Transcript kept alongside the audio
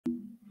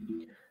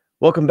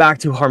Welcome back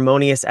to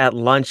Harmonious at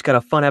Lunch. Got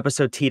a fun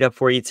episode teed up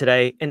for you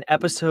today. An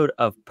episode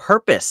of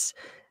purpose.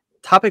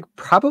 Topic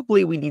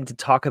probably we need to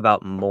talk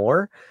about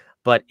more,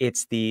 but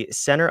it's the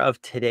center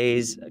of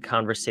today's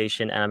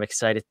conversation, and I'm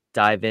excited to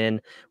dive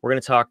in. We're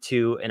going to talk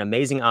to an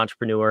amazing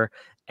entrepreneur,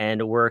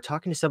 and we're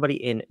talking to somebody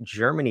in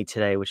Germany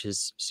today, which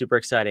is super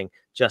exciting.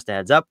 Just a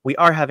heads up, we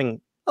are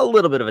having a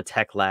little bit of a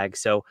tech lag,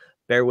 so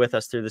bear with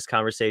us through this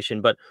conversation.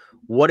 But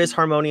what is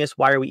Harmonious?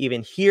 Why are we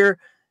even here?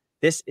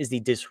 This is the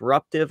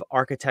disruptive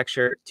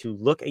architecture to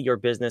look at your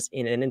business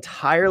in an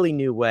entirely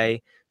new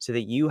way so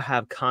that you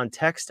have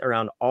context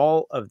around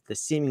all of the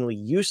seemingly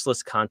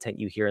useless content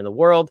you hear in the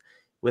world.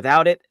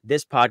 Without it,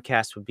 this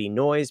podcast would be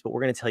noise, but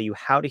we're going to tell you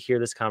how to hear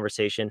this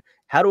conversation,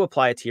 how to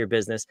apply it to your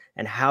business,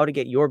 and how to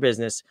get your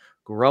business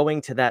growing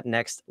to that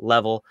next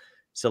level.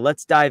 So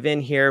let's dive in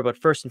here. But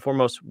first and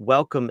foremost,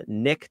 welcome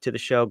Nick to the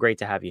show. Great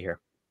to have you here.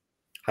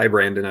 Hi,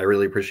 Brandon. I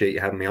really appreciate you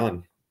having me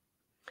on.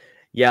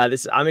 Yeah,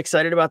 I'm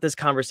excited about this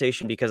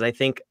conversation because I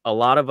think a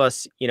lot of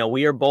us,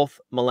 we are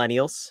both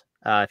millennials.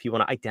 If you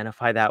want to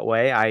identify that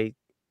way,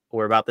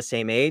 we're about the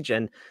same age,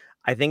 and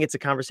I think it's a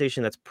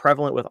conversation that's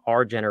prevalent with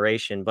our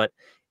generation. But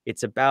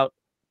it's about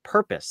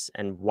purpose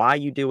and why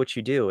you do what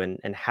you do, and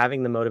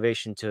having the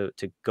motivation to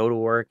go to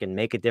work and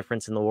make a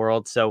difference in the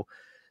world. So,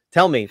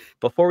 tell me,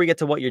 before we get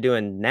to what you're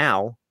doing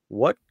now,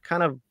 what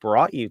kind of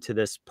brought you to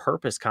this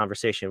purpose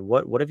conversation?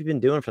 What have you been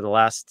doing for the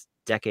last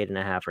decade and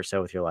a half or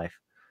so with your life?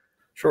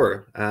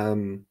 Sure.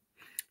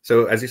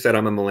 So as you said,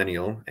 I'm a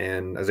millennial,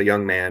 and as a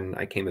young man,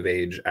 I came of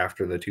age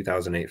after the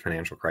 2008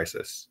 financial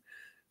crisis.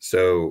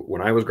 So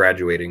when I was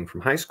graduating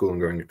from high school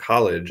and going to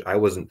college, I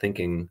wasn't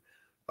thinking,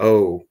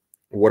 oh,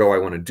 what do I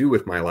want to do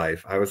with my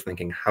life? I was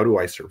thinking, how do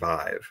I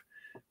survive?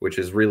 Which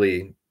is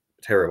really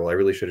terrible. I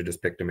really should have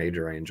just picked a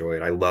major I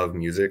enjoyed. I love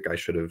music. I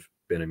should have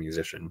been a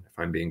musician, if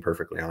I'm being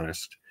perfectly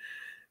honest.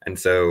 And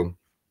so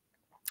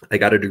I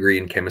got a degree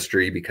in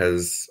chemistry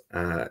because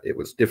it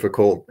was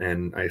difficult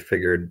and I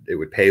figured it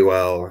would pay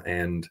well.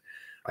 And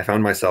I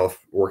found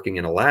myself working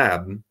in a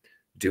lab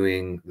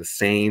doing the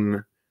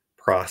same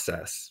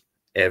process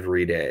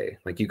every day.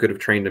 Like, you could have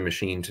trained a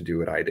machine to do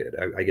what I did.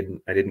 I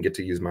didn't get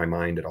to use my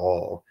mind at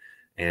all.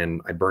 And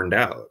I burned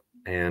out.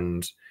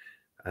 And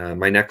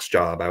my next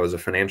job, I was a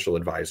financial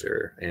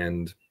advisor,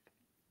 and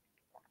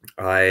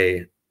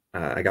I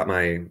got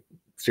my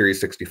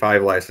Series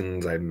 65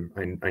 license.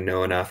 I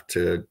know enough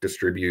to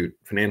distribute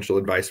financial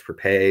advice for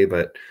pay,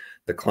 but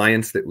the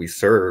clients that we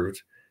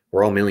served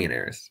were all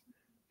millionaires.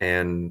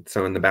 And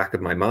so in the back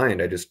of my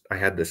mind, I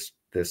had this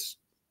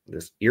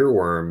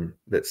earworm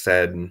that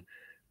said,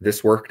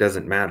 this work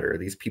doesn't matter.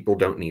 These people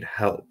don't need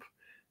help.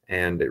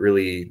 And it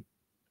really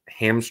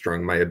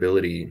hamstrung my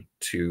ability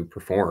to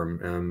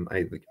perform.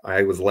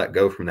 I was let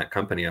go from that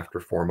company after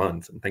 4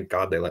 months, and thank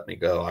God they let me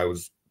go. I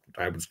was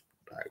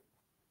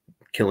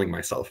killing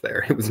myself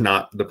there. It was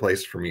not the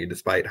place for me,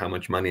 despite how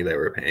much money they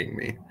were paying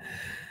me.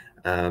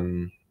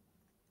 And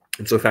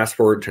so fast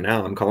forward to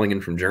now, I'm calling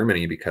in from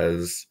Germany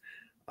because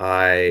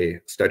I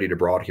studied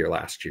abroad here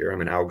last year.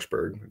 I'm in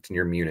Augsburg. It's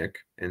near Munich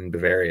in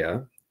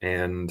Bavaria.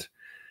 And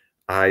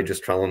I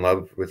just fell in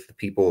love with the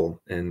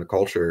people and the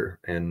culture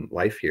and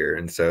life here.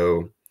 And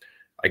so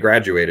I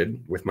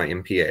graduated with my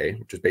MPA,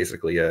 which is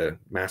basically a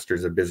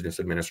Master's of Business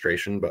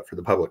Administration, but for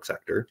the public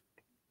sector.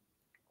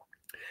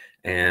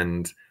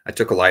 And I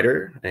took a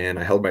lighter and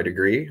I held my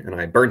degree and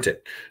I burnt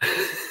it.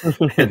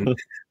 And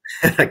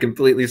I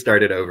completely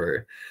started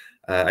over.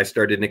 I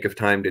started Nick of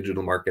Time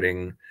digital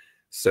marketing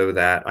so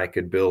that I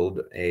could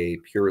build a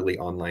purely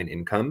online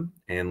income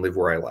and live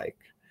where I like.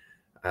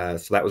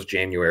 So that was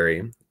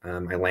January. I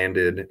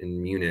landed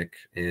in Munich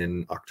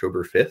in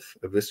October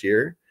 5th of this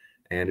year,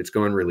 and it's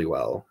going really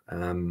well.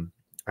 And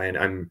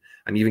I'm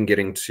even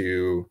getting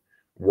to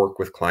work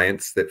with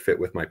clients that fit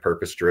with my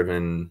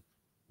purpose-driven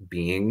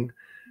being.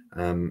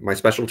 My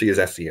specialty is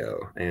SEO,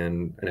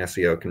 and an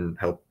SEO can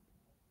help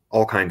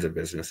all kinds of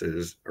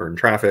businesses earn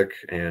traffic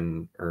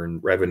and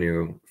earn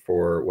revenue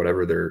for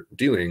whatever they're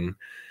doing.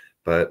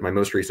 But my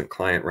most recent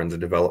client runs a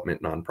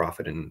development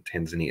nonprofit in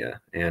Tanzania.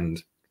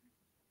 And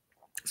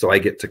so I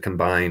get to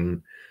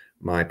combine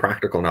my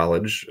practical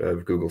knowledge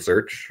of Google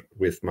search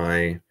with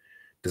my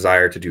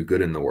desire to do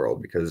good in the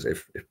world. Because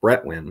if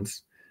Brett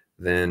wins,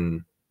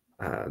 then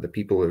the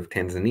people of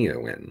Tanzania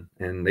win,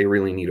 and they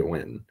really need a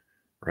win,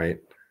 right?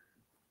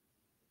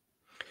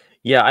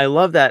 Yeah, I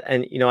love that.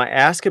 And, I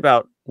ask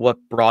about what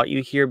brought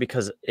you here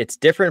because it's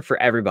different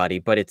for everybody,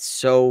 but it's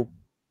so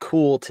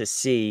cool to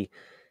see,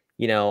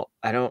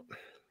 it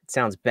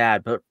sounds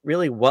bad, but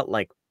really what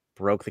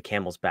broke the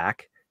camel's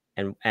back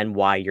and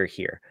why you're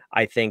here.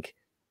 I think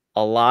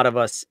a lot of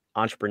us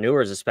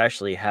entrepreneurs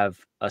especially have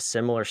a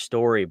similar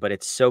story, but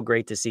it's so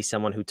great to see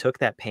someone who took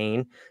that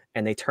pain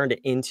and they turned it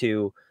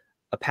into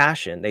a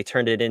passion. They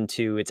turned it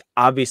into, it's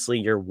obviously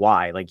your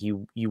why. Like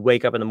you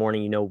wake up in the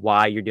morning, you know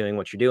why you're doing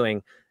what you're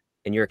doing,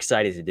 and you're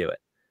excited to do it.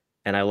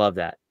 And I love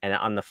that. And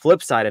on the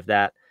flip side of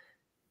that,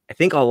 I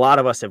think a lot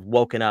of us have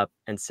woken up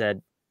and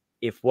said,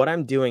 if what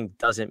I'm doing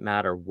doesn't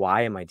matter,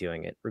 why am I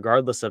doing it?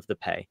 Regardless of the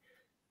pay,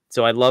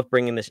 So I love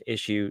bringing this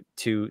issue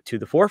to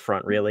the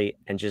forefront, really,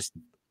 and just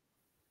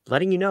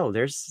letting you know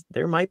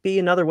there might be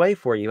another way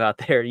for you out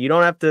there. You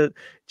don't have to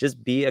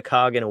just be a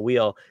cog in a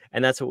wheel,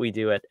 and that's what we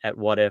do at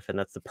Whadif, and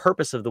that's the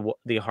purpose of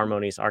the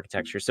Harmonious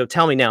architecture. So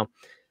tell me now,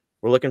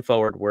 we're looking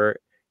forward. Where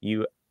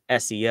you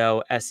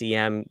SEO,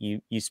 SEM,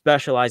 you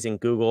specialize in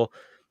Google.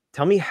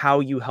 Tell me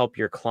how you help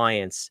your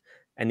clients,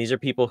 and these are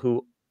people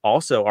who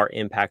also are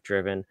impact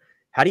driven.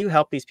 How do you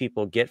help these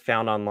people get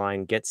found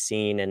online, get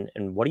seen,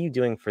 and what are you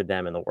doing for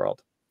them in the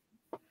world?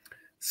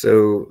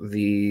 So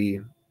the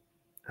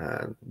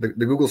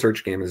Google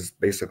search game is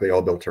basically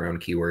all built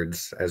around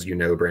keywords, as you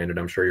know, Brandon.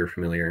 I'm sure you're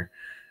familiar.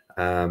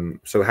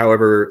 So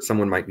however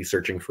someone might be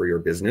searching for your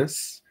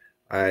business,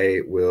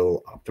 I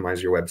will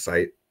optimize your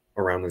website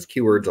around those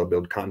keywords. I'll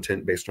build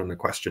content based on the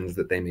questions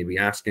that they may be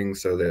asking,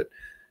 so that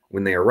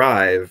when they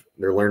arrive,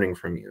 they're learning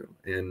from you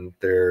and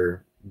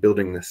they're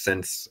building this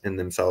sense in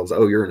themselves.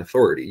 Oh, you're an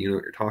authority. You know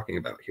what you're talking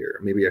about here.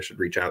 Maybe I should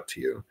reach out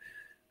to you.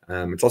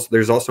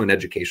 There's also an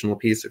educational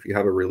piece. If you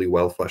have a really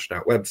well fleshed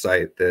out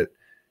website that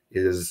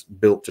is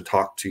built to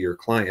talk to your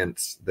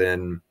clients,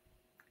 then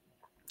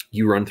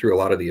you run through a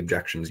lot of the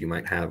objections you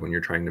might have when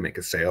you're trying to make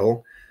a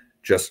sale,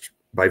 just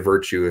by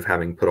virtue of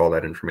having put all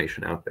that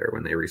information out there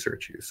when they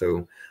research you.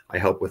 So I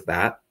help with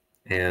that.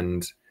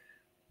 And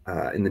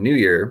in the new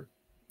year,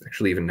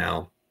 actually even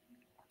now,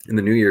 in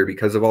the new year,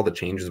 because of all the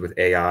changes with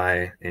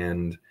AI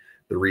and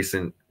the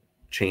recent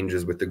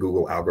changes with the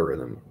Google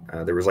algorithm,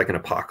 there was like an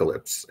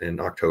apocalypse in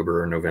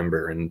October or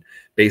November, and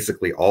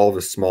basically all the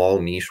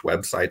small niche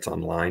websites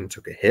online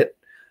took a hit,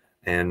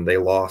 and they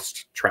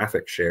lost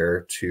traffic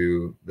share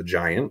to the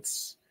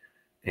giants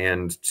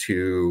and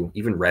to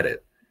even Reddit.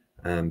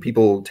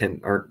 People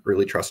aren't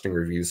really trusting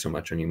reviews so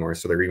much anymore,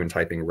 so they're even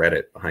typing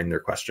Reddit behind their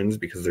questions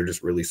because they're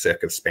just really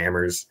sick of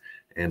spammers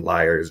and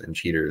liars and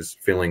cheaters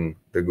filling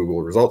the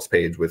Google results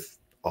page with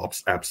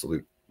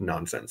absolute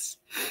nonsense.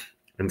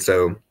 And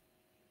so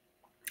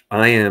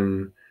I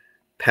am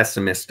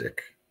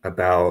pessimistic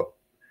about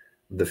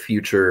the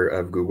future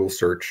of Google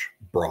search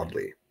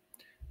broadly.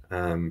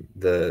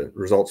 The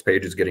results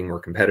page is getting more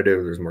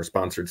competitive. There's more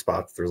sponsored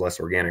spots. There's less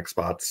organic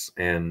spots.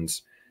 And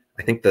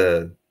I think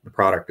the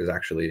product is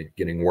actually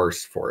getting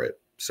worse for it.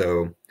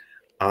 So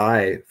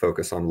I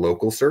focus on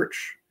local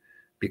search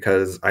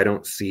because I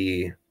don't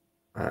see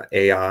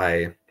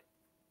AI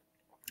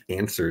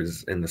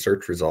answers in the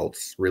search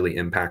results really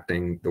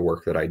impacting the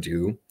work that I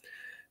do,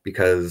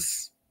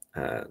 because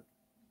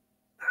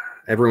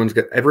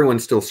everyone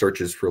still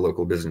searches for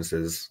local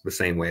businesses the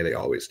same way they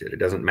always did. It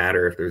doesn't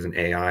matter if there's an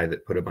AI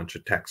that put a bunch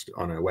of text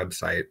on a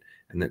website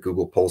and that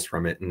Google pulls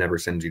from it and never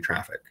sends you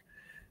traffic.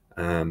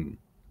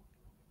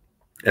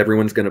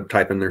 Everyone's going to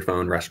type in their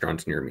phone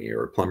restaurants near me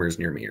or plumbers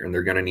near me, and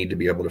they're going to need to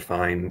be able to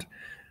find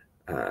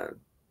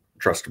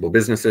trustable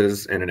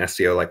businesses and an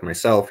SEO like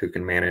myself who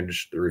can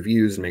manage the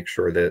reviews, make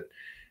sure that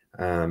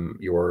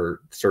your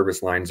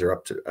service lines are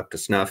up to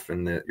snuff,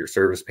 and that your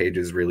service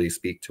pages really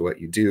speak to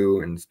what you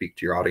do and speak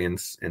to your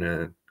audience in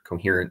a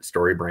coherent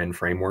story brand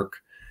framework.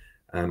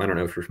 I don't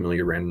know if you're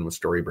familiar, Brandon, with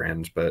story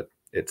brand, but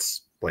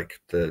it's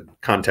like the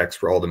context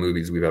for all the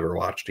movies we've ever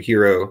watched. A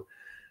hero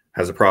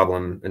has a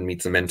problem and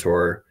meets a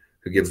mentor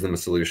who gives them a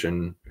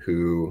solution,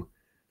 who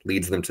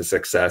leads them to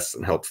success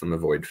and helps them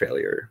avoid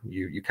failure.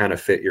 You kind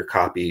of fit your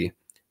copy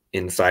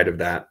inside of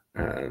that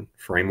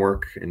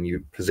framework, and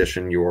you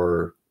position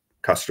your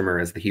customer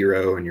as the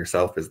hero and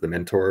yourself as the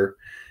mentor,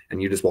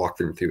 and you just walk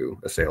them through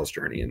a sales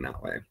journey in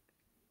that way.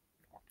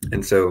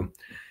 And so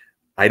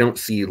I don't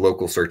see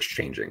local search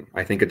changing.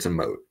 I think it's a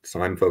moat.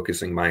 So I'm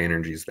focusing my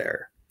energies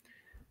there.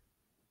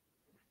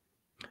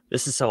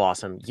 This is so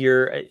awesome.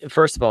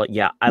 First of all,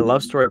 yeah, I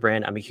love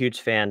StoryBrand. I'm a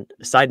huge fan.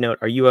 Side note,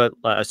 are you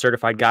a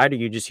certified guide, or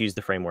you just use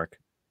the framework?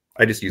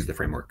 I just use the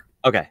framework.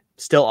 Okay,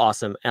 still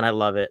awesome, and I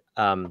love it.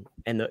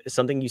 And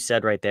something you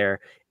said right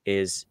there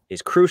is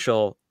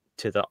crucial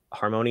to the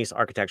Harmonious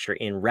architecture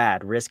in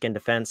RAD, risk and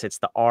defense. It's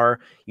the R.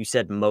 You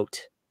said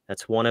moat.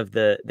 That's one of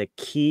the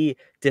key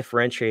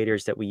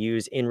differentiators that we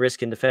use in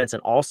risk and defense,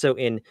 and also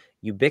in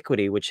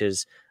ubiquity, which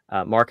is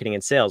marketing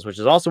and sales, which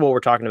is also what we're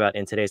talking about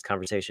in today's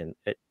conversation.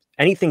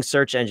 Anything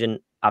search engine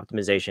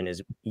optimization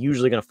is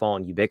usually going to fall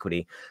in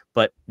ubiquity,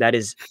 but that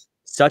is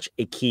such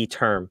a key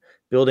term.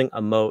 Building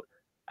a moat.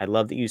 I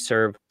love that you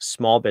serve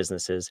small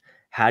businesses.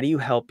 How do you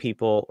help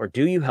people, or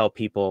do you help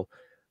people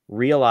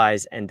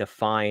realize and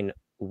define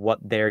what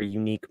their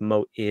unique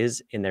moat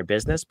is in their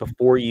business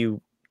before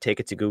you take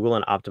it to Google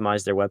and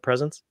optimize their web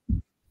presence?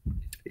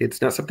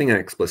 It's not something I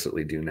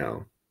explicitly do,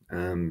 no.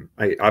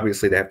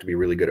 Obviously they have to be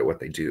really good at what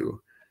they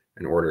do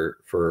in order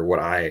for what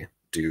I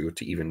do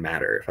to even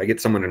matter. If I get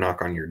someone to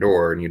knock on your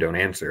door and you don't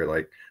answer,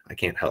 like, I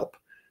can't help,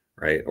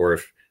 right? Or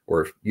if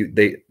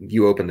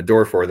you open the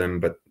door for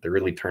them, but they're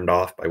really turned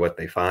off by what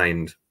they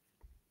find,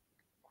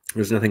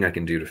 there's nothing I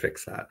can do to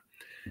fix that.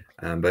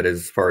 But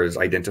as far as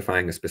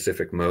identifying a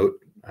specific moat,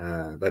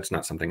 that's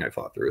not something I've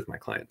thought through with my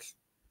clients.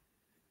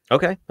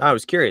 Okay. I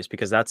was curious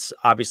because that's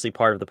obviously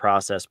part of the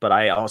process, but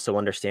I also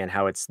understand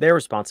how it's their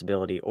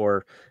responsibility,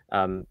 or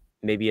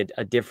maybe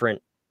a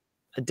different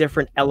a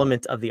different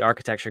element of the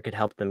architecture could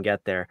help them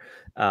get there.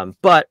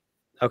 But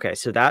okay,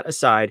 so that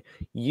aside,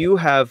 you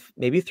have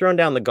maybe thrown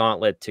down the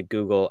gauntlet to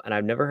Google, and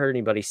I've never heard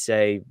anybody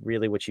say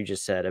really what you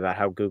just said about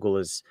how Google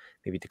is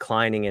maybe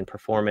declining in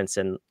performance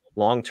and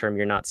long term,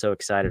 you're not so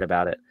excited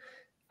about it.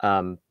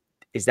 Um,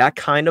 is that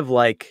kind of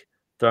like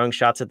throwing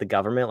shots at the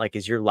government? Like,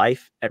 is your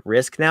life at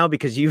risk now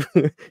because you've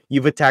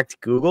you've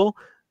attacked Google?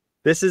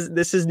 This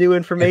is new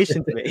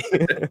information to me.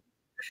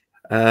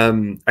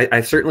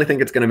 I certainly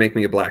think it's going to make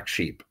me a black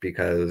sheep,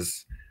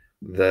 because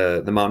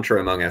the mantra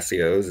among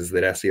SEOs is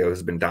that SEO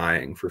has been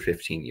dying for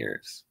 15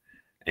 years,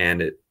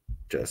 and it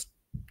just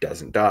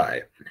doesn't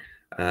die.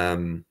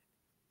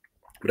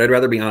 But I'd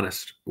rather be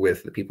honest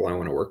with the people I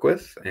want to work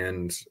with,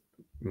 and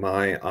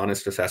my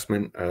honest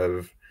assessment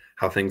of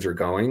how things are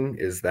going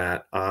is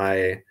that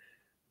I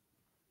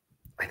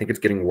think it's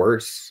getting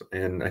worse.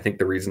 And I think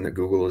the reason that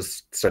Google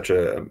is such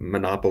a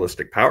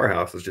monopolistic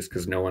powerhouse is just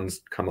because no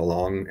one's come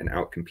along and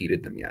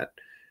outcompeted them yet.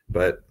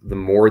 But the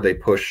more they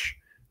push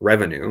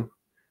revenue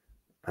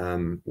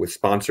with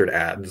sponsored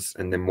ads,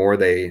 and the more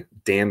they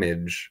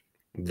damage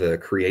the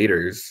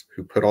creators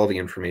who put all the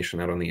information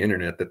out on the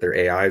internet that their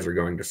AIs are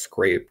going to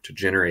scrape to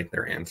generate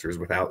their answers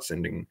without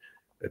sending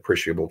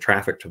appreciable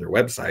traffic to their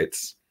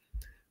websites,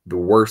 the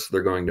worse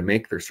they're going to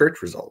make their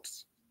search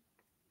results.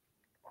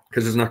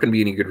 Because there's not going to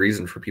be any good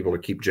reason for people to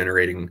keep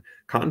generating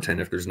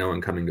content if there's no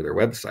one coming to their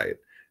website.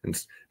 And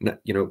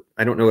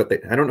I don't know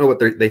what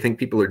they think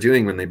people are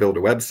doing when they build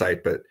a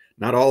website, but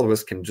not all of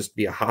us can just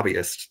be a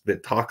hobbyist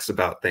that talks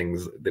about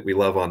things that we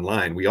love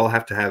online. We all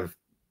have to have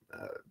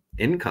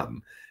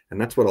income, and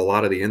that's what a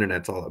lot of the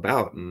internet's all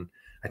about. And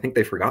I think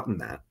they've forgotten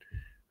that.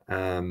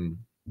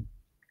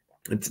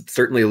 It's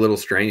certainly a little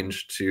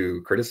strange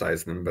to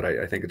criticize them, but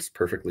I think it's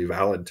perfectly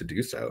valid to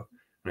do so.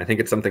 And I think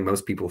it's something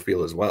most people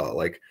feel as well.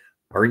 Like,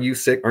 aren't you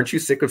sick of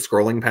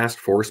scrolling past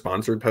 4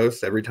 sponsored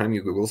posts every time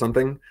you Google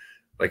something?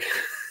 Like,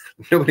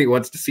 nobody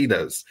wants to see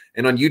those.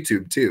 And on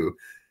YouTube too.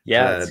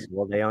 Yeah,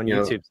 well, they own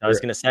YouTube. So I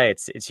was going to say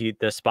it's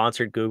the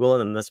sponsored Google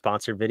and then the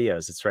sponsored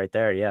videos. It's right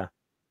there. Yeah.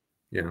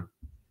 Yeah.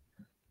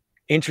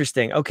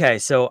 Interesting. Okay,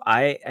 so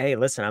hey,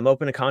 listen, I'm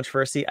open to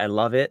controversy. I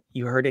love it.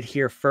 You heard it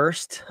here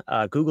first.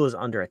 Google is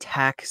under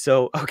attack.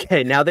 So,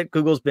 okay, now that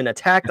Google's been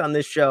attacked on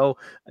this show,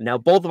 now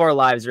both of our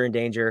lives are in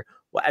danger.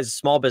 Well, as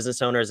small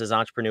business owners, as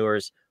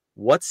entrepreneurs,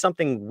 what's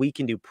something we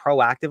can do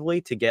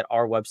proactively to get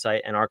our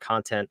website and our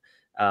content,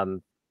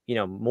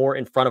 more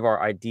in front of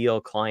our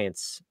ideal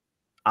clients'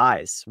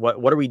 eyes?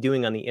 What are we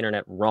doing on the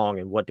internet wrong,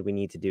 and what do we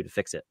need to do to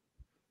fix it?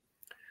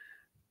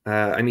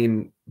 I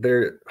mean,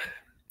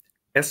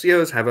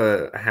 SEOs have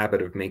a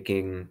habit of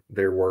making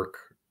their work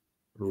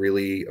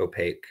really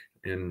opaque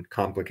and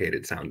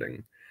complicated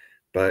sounding.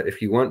 But if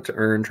you want to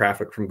earn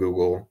traffic from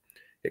Google,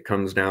 it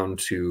comes down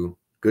to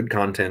good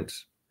content,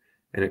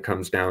 and it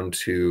comes down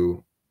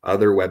to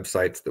other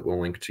websites that will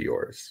link to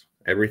yours.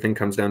 Everything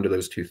comes down to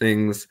those 2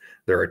 things.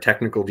 There are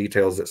technical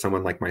details that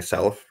someone like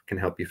myself can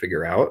help you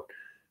figure out,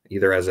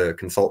 either as a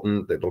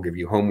consultant that will give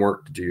you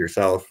homework to do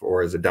yourself,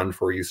 or as a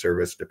done-for-you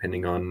service,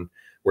 depending on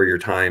where your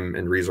time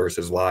and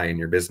resources lie in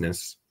your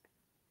business.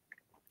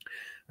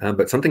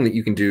 But something that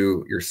you can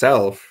do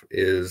yourself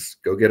is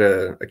go get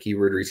a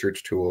keyword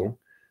research tool.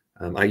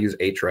 I use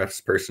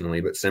Ahrefs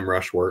personally, but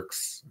SEMrush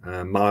works.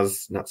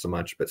 Moz, not so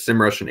much, but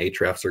SEMrush and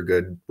Ahrefs are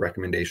good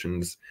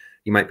recommendations.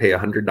 You might pay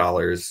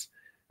 $100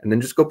 and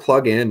then just go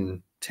plug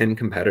in 10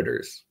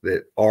 competitors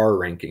that are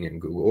ranking in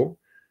Google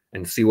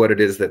and see what it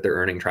is that they're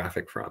earning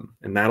traffic from.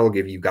 And that'll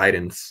give you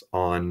guidance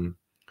on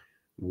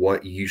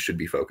what you should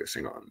be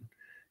focusing on.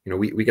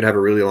 We could have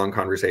a really long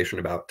conversation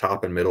about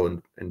top and middle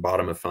and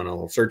bottom of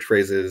funnel search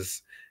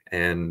phrases,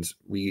 and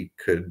we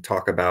could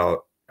talk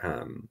about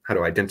how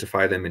to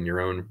identify them in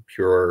your own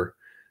pure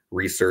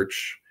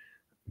research.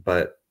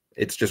 But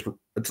it's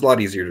a lot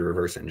easier to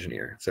reverse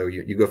engineer. So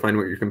you go find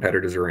what your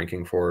competitors are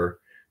ranking for.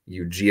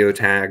 You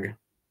geotag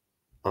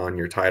on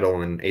your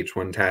title and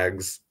H1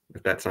 tags.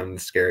 If that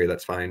sounds scary,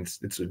 that's fine.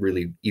 It's a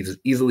really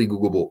easily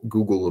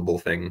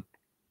Googleable thing.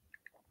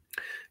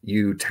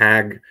 You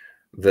tag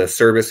the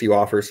service you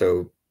offer,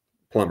 so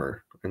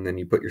plumber, and then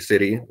you put your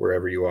city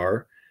wherever you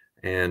are,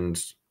 and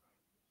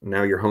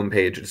now your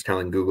homepage is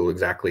telling Google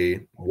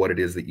exactly what it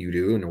is that you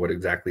do and what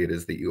exactly it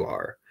is that you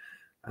are.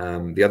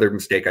 The other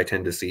mistake I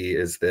tend to see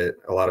is that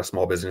a lot of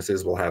small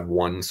businesses will have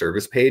one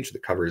service page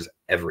that covers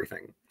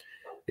everything.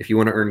 If you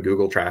want to earn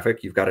Google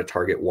traffic, you've got to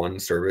target one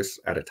service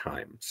at a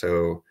time.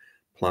 So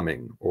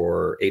plumbing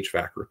or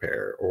HVAC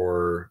repair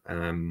or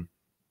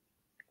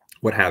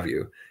what have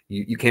you.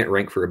 You can't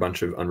rank for a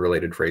bunch of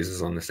unrelated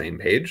phrases on the same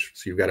page.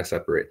 So you've got to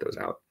separate those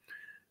out.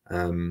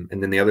 And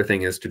then the other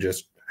thing is to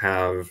just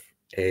have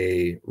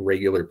a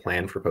regular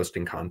plan for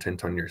posting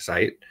content on your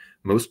site.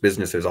 Most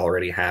businesses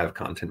already have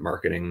content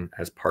marketing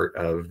as part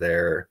of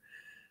their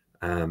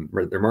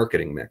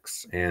marketing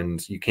mix,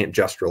 and you can't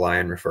just rely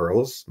on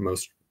referrals.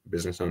 Most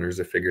business owners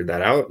have figured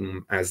that out,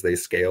 and as they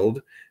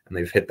scaled and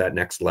they've hit that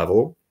next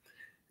level,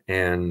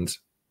 and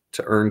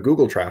to earn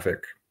Google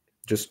traffic,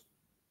 just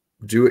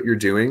do what you're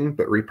doing,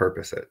 but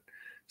repurpose it.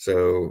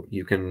 So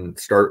you can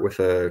start with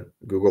a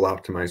Google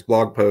optimized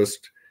blog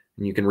post,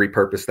 and you can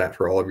repurpose that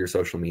for all of your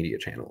social media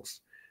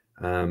channels.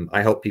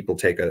 I help people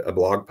take a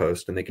blog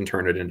post and they can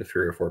turn it into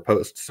 3 or 4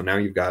 posts. So now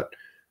you've got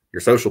your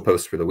social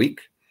post for the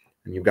week,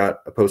 and you've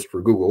got a post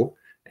for Google,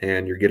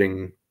 and you're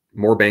getting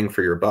more bang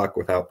for your buck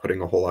without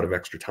putting a whole lot of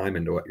extra time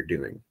into what you're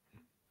doing.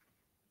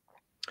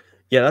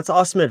 Yeah, that's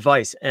awesome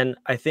advice. And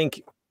I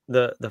think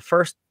the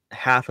first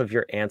half of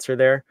your answer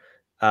there,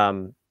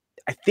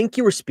 I think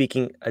you were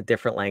speaking a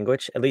different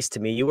language, at least to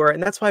me you were.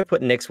 And that's why I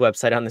put Nick's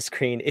website on the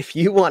screen. If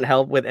you want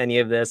help with any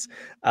of this,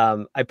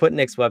 I put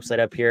Nick's website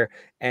up here,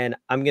 and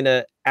I'm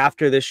gonna,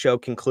 after this show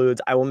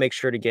concludes, I will make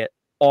sure to get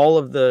all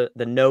of the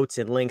notes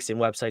and links and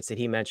websites that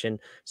he mentioned.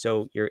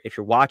 So if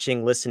you're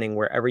watching, listening,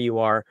 wherever you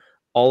are,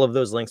 all of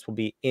those links will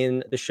be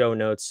in the show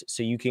notes.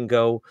 So you can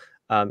go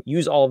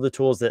use all of the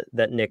tools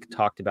that Nick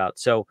talked about.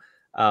 So,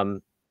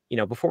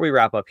 before we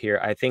wrap up here,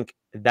 I think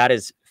that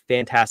is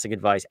fantastic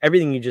advice.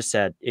 Everything you just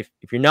said, if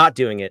you're not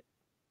doing it,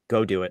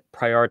 go do it.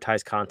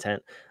 Prioritize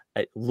content,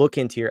 look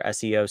into your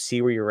SEO,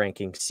 see where you're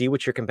ranking, see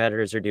what your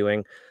competitors are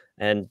doing.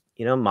 And,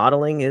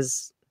 modeling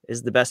is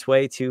the best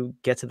way to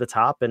get to the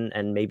top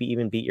and maybe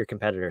even beat your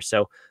competitors.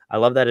 So I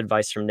love that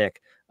advice from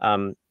Nick.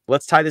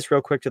 Let's tie this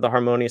real quick to the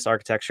harmonious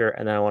architecture,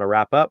 and then I want to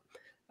wrap up.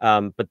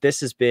 But this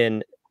has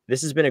been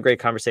a great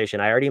conversation.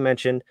 I already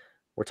mentioned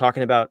we're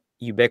talking about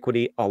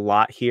ubiquity a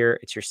lot here.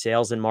 It's your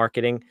sales and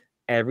marketing,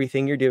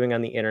 everything you're doing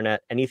on the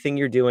internet, anything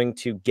you're doing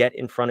to get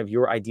in front of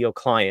your ideal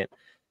client.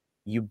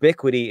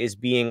 Ubiquity is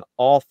being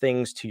all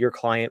things to your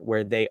client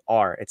where they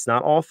are. It's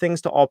not all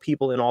things to all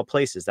people in all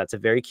places. That's a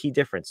very key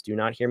difference. Do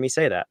not hear me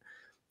say that.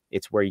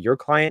 It's where your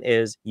client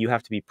is. You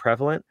have to be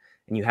prevalent,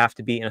 and you have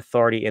to be an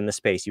authority in the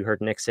space. You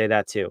heard Nick say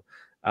that too.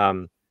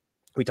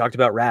 We talked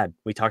about RAD.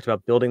 We talked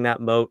about building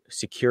that moat,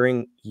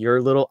 securing your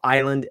little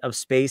island of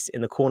space in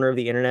the corner of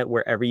the internet,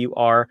 wherever you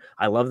are.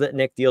 I love that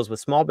Nick deals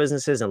with small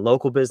businesses and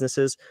local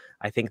businesses.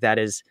 I think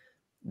there's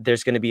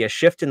going to be a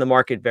shift in the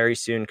market very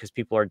soon because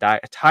people are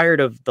tired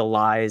of the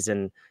lies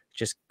and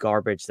just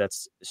garbage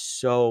that's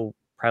so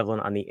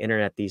prevalent on the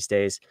internet these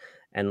days.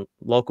 And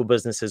local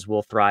businesses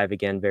will thrive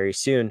again very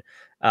soon.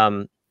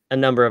 A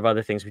number of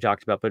other things we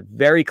talked about, but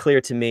very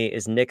clear to me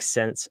is Nick's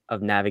sense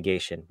of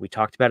navigation. We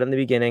talked about it in the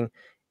beginning.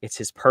 It's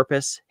his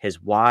purpose,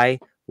 his why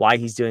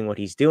he's doing what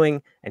he's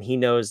doing. And he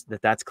knows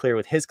that that's clear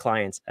with his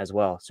clients as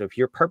well. So if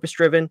you're purpose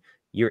driven,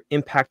 you're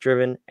impact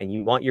driven, and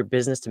you want your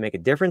business to make a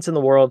difference in the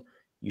world,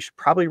 you should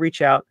probably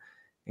reach out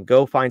and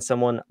go find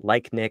someone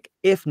like Nick,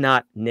 if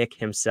not Nick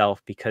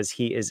himself, because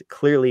he is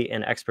clearly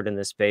an expert in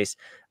this space.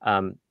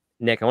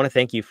 Nick, I want to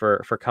thank you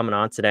for coming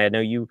on today. I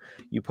know you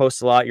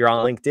post a lot. You're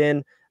on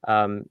LinkedIn.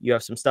 You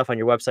have some stuff on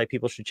your website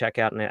people should check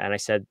out. And I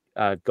said,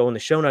 go in the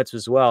show notes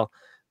as well.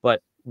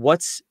 But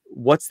what's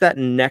that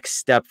next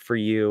step for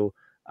you,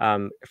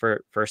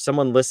 for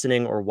someone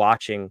listening or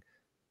watching?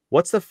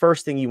 What's the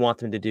first thing you want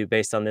them to do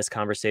based on this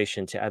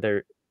conversation to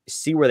either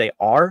see where they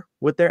are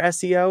with their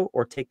SEO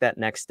or take that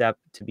next step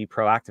to be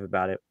proactive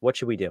about it? What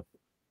should we do?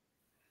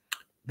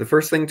 The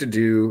first thing to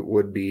do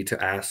would be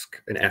to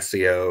ask an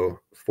SEO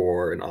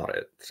for an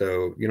audit.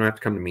 So you don't have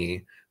to come to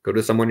me. Go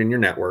to someone in your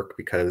network,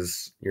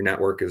 because your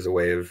network is a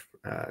way of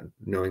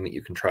knowing that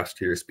you can trust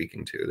who you're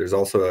speaking to. There's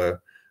also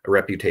a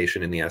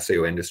reputation in the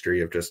SEO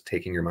industry of just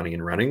taking your money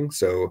and running.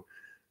 So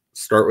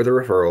start with a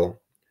referral,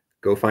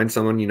 go find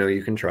someone you know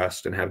you can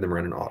trust, and have them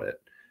run an audit.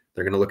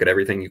 They're going to look at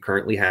everything you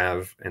currently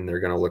have, and they're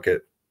going to look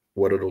at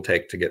what it'll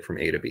take to get from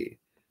A to B.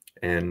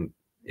 And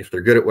if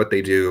they're good at what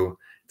they do,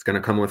 it's going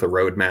to come with a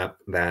roadmap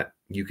that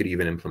you could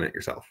even implement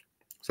yourself.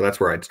 So that's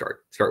where I'd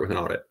start. Start with an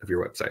audit of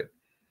your website.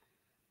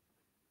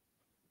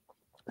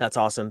 That's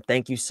awesome.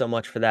 Thank you so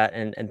much for that.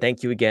 And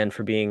thank you again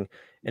for being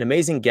an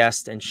amazing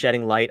guest and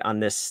shedding light on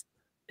this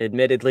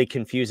admittedly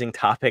confusing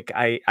topic.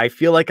 I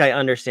feel like I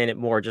understand it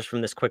more just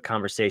from this quick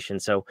conversation.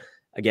 So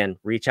again,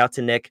 reach out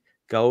to Nick,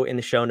 go in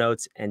the show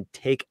notes and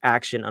take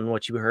action on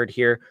what you heard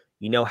here.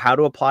 You know how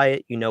to apply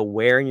it. You know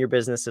where in your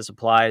business this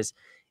applies.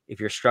 If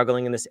you're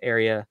struggling in this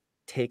area,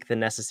 take the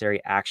necessary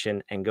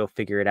action and go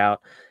figure it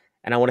out.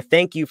 And I want to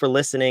thank you for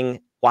listening,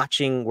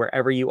 watching,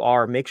 wherever you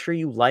are. Make sure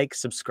you like,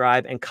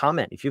 subscribe, and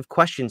comment. If you have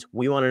questions,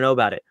 we want to know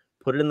about it.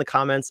 Put it in the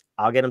comments.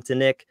 I'll get them to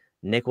Nick.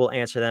 Nick will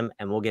answer them,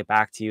 and we'll get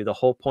back to you. The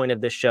whole point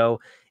of this show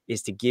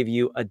is to give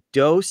you a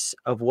dose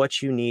of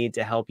what you need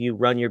to help you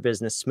run your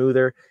business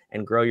smoother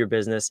and grow your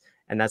business.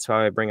 And that's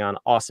why I bring on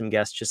awesome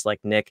guests just like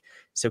Nick.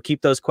 So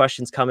keep those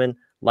questions coming.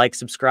 Like,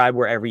 subscribe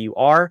wherever you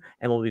are,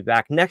 and we'll be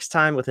back next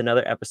time with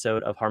another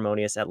episode of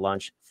Harmonious at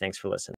Lunch. Thanks for listening.